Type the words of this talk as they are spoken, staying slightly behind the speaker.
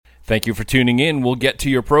Thank you for tuning in. We'll get to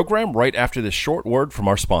your program right after this short word from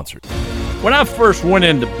our sponsors. When I first went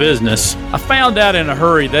into business, I found out in a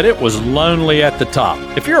hurry that it was lonely at the top.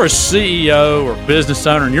 If you're a CEO or business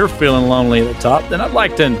owner and you're feeling lonely at the top, then I'd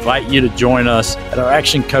like to invite you to join us at our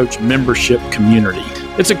Action Coach membership community.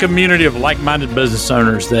 It's a community of like-minded business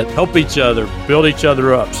owners that help each other, build each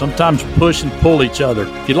other up, sometimes push and pull each other.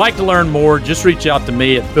 If you'd like to learn more, just reach out to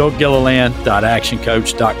me at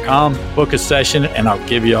philgilliland.actioncoach.com, book a session, and I'll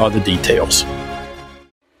give you all the details.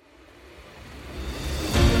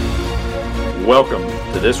 Welcome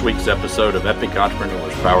to this week's episode of Epic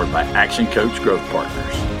Entrepreneurs, powered by Action Coach Growth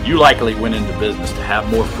Partners. You likely went into business to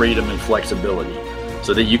have more freedom and flexibility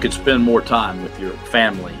so that you could spend more time with your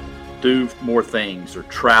family, do more things, or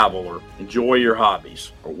travel, or enjoy your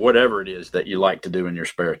hobbies, or whatever it is that you like to do in your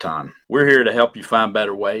spare time. We're here to help you find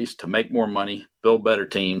better ways to make more money, build better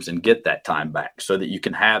teams, and get that time back so that you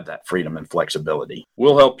can have that freedom and flexibility.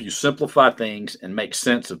 We'll help you simplify things and make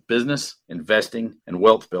sense of business, investing, and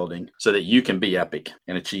wealth building so that you can be epic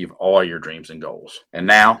and achieve all your dreams and goals. And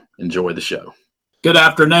now, enjoy the show. Good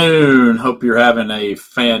afternoon. Hope you're having a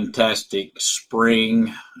fantastic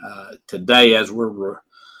spring. Today, as we're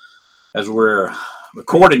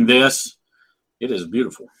recording this, it is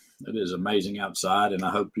beautiful. It is amazing outside, and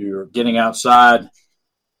I hope you're getting outside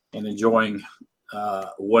and enjoying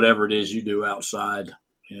whatever it is you do outside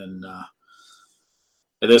in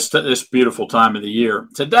this beautiful time of the year.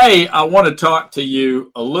 Today, I want to talk to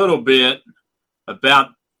you a little bit about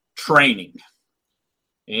training,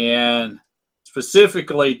 and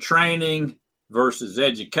specifically training versus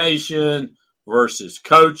education versus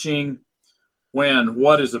coaching,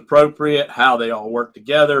 what is appropriate, how they all work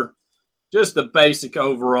together, just the basic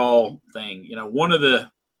overall thing. You know, one of the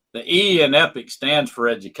E in EPIC stands for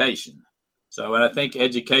education. So, and I think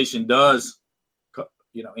education does,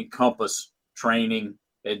 encompass training,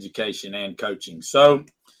 education, and coaching. So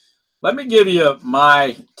let me give you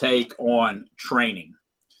my take on training.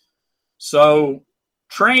 So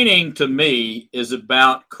training to me is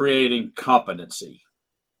about creating competency.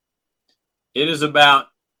 It is about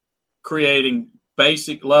creating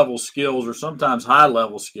basic level skills or sometimes high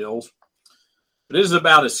level skills. It is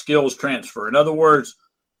about a skills transfer. In other words,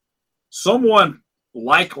 someone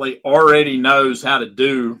likely already knows how to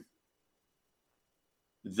do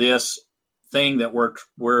this thing that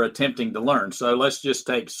we're attempting to learn. So let's just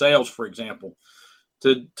take sales, for example.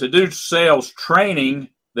 To do sales training,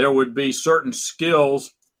 there would be certain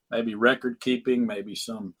skills, maybe record keeping, maybe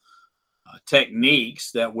some techniques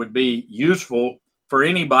that would be useful for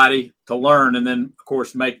anybody to learn and then, of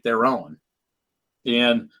course, make their own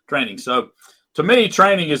in training. So to me,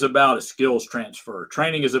 training is about a skills transfer.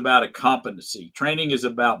 Training is about a competency. Training is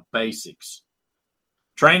about basics.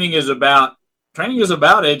 Training is about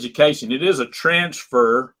education. It is a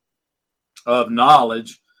transfer of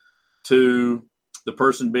knowledge to the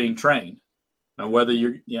person being trained. And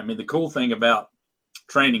the cool thing about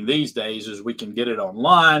training these days is we can get it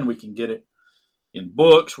online, we can get it in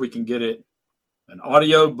books, we can get it in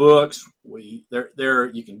audio books. You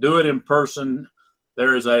can do it in person.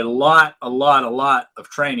 There is a lot of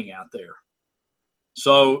training out there.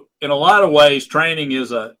 So in a lot of ways, training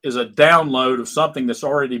is a download of something that's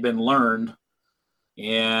already been learned,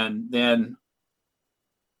 and then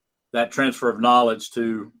that transfer of knowledge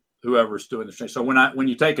to whoever's doing the training. So when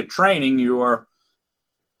you take a training, you are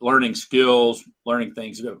learning skills, learning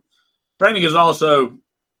things. Training is also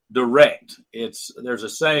direct. There's a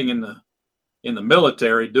saying in the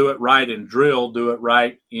military: do it right in drill, do it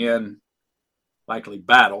right in likely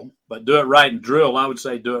battle, but do it right in drill, I would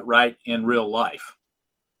say do it right in real life.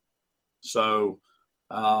 So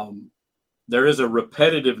there is a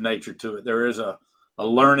repetitive nature to it. There is a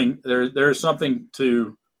learning, there is something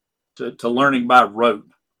to learning by rote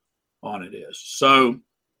on it is. So,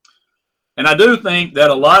 and I do think that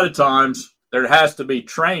a lot of times there has to be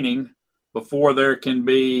training before there can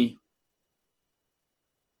be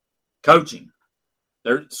coaching.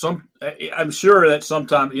 I'm sure that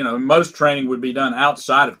sometimes, most training would be done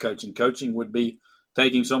outside of coaching. Coaching would be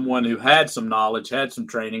taking someone who had some knowledge, had some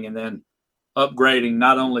training, and then upgrading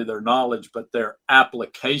not only their knowledge, but their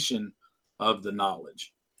application of the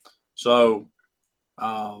knowledge. So,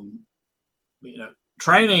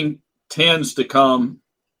 training tends to come,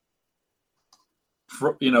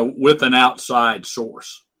 with an outside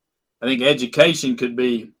source. I think education could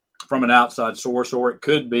be from an outside source, or it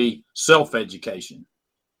could be self-education.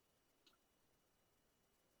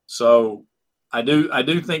 So I do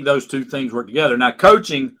think those two things work together. Now,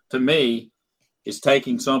 coaching to me is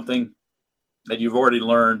taking something that you've already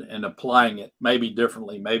learned and applying it maybe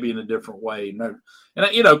differently, maybe in a different way. And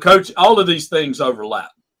coach, all of these things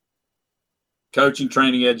overlap. coaching,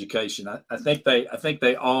 training, education. I think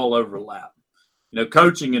they all overlap.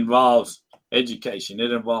 Coaching involves education.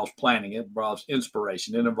 It involves planning. It involves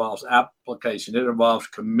inspiration. It involves application. It involves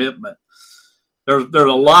commitment. There's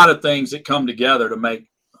a lot of things that come together to make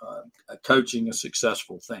coaching a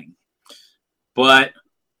successful thing. But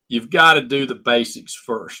you've got to do the basics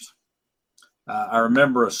first. I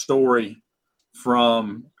remember a story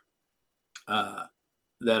from that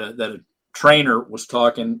a trainer was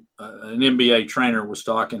talking, an NBA trainer was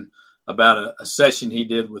talking about a session he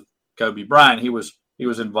did with Kobe Bryant. He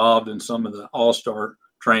was involved in some of the all-star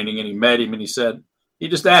training, and he met him, and he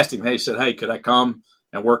just asked him, he said, hey, could I come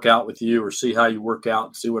and work out with you or see how you work out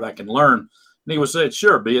and see what I can learn? And he said,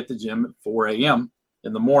 sure, be at the gym at 4 a.m.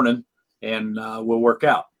 in the morning, and we'll work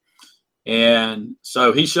out. And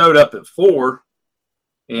so he showed up at 4,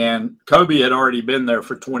 and Kobe had already been there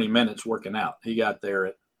for 20 minutes working out. He got there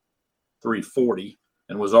at 3:40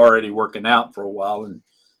 and was already working out for a while. And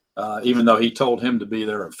even though he told him to be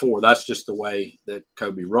there at 4, that's just the way that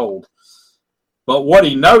Kobe rolled. But what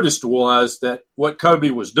he noticed was that what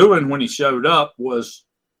Kobe was doing when he showed up was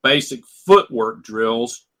basic footwork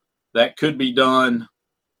drills that could be done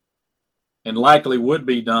and likely would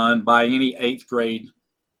be done by any 8th grade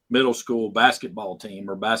middle school basketball team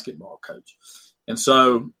or basketball coach. And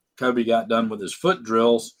so Kobe got done with his foot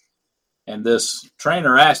drills, and this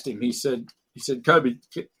trainer asked him, he said, Kobe,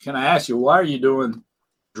 can I ask you, why are you doing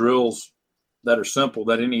drills that are simple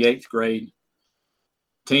that any 8th grade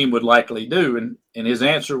team would likely do? And his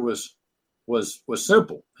answer was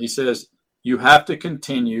simple. He says, you have to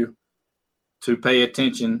continue to pay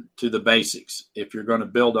attention to the basics. If you're going to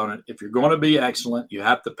build on it, if you're going to be excellent, you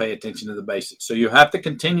have to pay attention to the basics. So you have to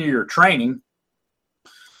continue your training,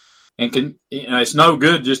 and it's no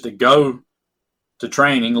good just to go to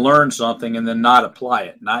training, learn something, and then not apply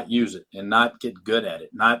it, not use it, and not get good at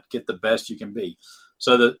it, not get the best you can be.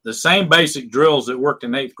 So the same basic drills that worked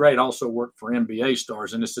in 8th grade also work for NBA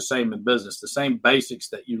stars, and it's the same in business. The same basics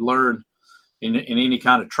that you learn in any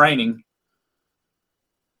kind of training,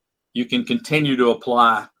 you can continue to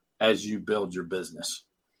apply as you build your business.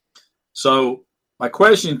 So my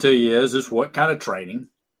question to you is what kind of training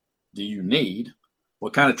do you need?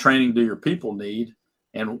 What kind of training do your people need?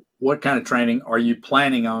 And what kind of training are you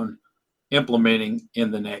planning on implementing in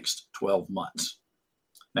the next 12 months?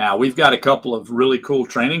 Now, we've got a couple of really cool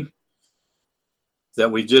training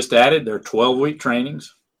that we just added. They're 12-week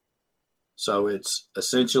trainings. So it's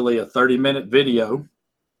essentially a 30-minute video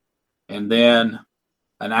and then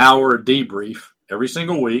an hour debrief every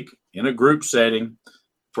single week in a group setting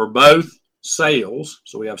for both sales.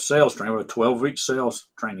 So we have sales training, we have a 12-week sales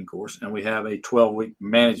training course, and we have a 12-week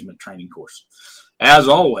management training course. As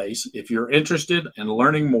always, if you're interested in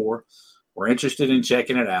learning more or interested in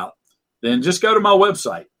checking it out, then just go to my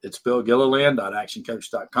website. It's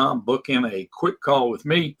billgilliland.actioncoach.com. Book in a quick call with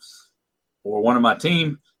me or one of my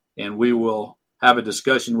team, and we will have a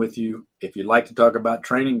discussion with you. If you'd like to talk about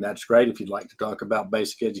training, that's great. If you'd like to talk about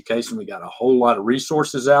basic education, we got a whole lot of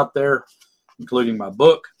resources out there, including my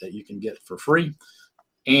book that you can get for free.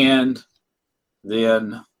 And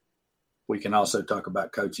then we can also talk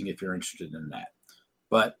about coaching if you're interested in that.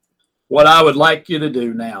 But what I would like you to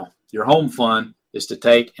do now, your home fun, is to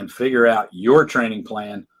take and figure out your training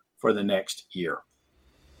plan for the next year.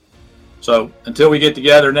 So until we get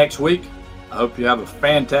together next week, I hope you have a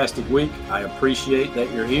fantastic week. I appreciate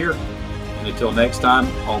that you're here. And until next time,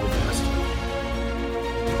 all the best.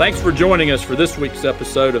 Thanks for joining us for this week's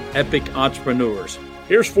episode of Epic Entrepreneurs.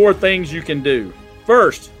 Here's 4 things you can do.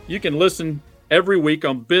 First, you can listen every week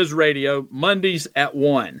on Biz Radio, Mondays at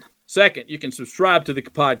 1. Second, you can subscribe to the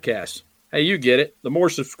podcast. Hey, you get it. The more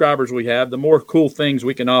subscribers we have, the more cool things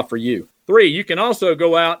we can offer you. 3, you can also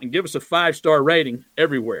go out and give us a 5-star rating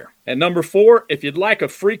everywhere. And number 4, if you'd like a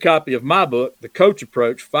free copy of my book, The Coach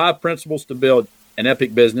Approach, 5 Principles to Build an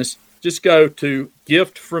Epic Business, just go to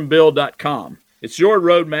giftfrombill.com. It's your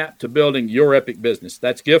roadmap to building your epic business.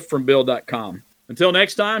 That's giftfrombill.com. Until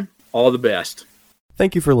next time, all the best.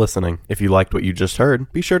 Thank you for listening. If you liked what you just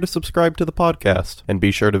heard, be sure to subscribe to the podcast, and be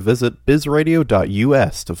sure to visit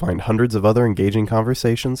bizradio.us to find hundreds of other engaging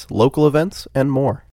conversations, local events, and more.